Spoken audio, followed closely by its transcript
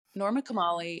Norma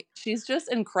Kamali, she's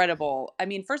just incredible. I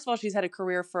mean, first of all, she's had a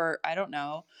career for, I don't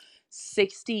know,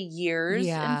 60 years in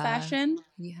Yeah. fashion.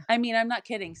 Yeah. I mean, I'm not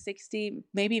kidding, 60,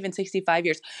 maybe even 65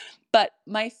 years. But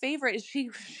my favorite is she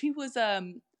was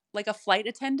like a flight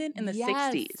attendant in the Yes.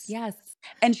 60s. Yes.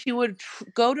 And she would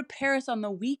go to Paris on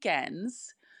the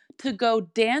weekends to go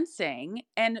dancing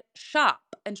and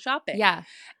shopping. Yeah.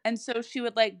 And so she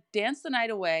would like dance the night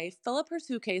away, fill up her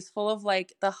suitcase full of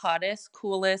like the hottest,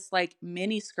 coolest, like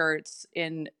mini skirts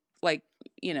in like,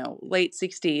 late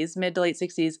 60s, mid to late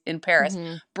 60s in Paris,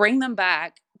 Mhm. bring them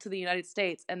back to the United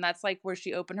States. And that's like where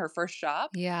she opened her first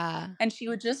shop. Yeah. And she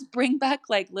would just bring back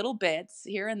like little bits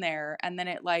here and there. And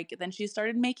then then she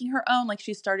started making her own. Like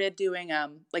she started doing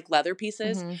like leather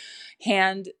pieces, Mhm.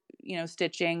 hand,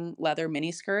 stitching leather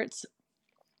mini skirts.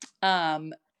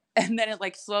 Um, and then it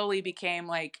like slowly became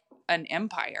like an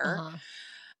empire.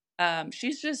 Uh-huh.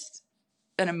 She's just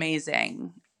an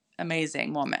amazing,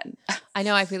 amazing woman. I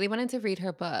know, I really wanted to read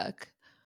her book.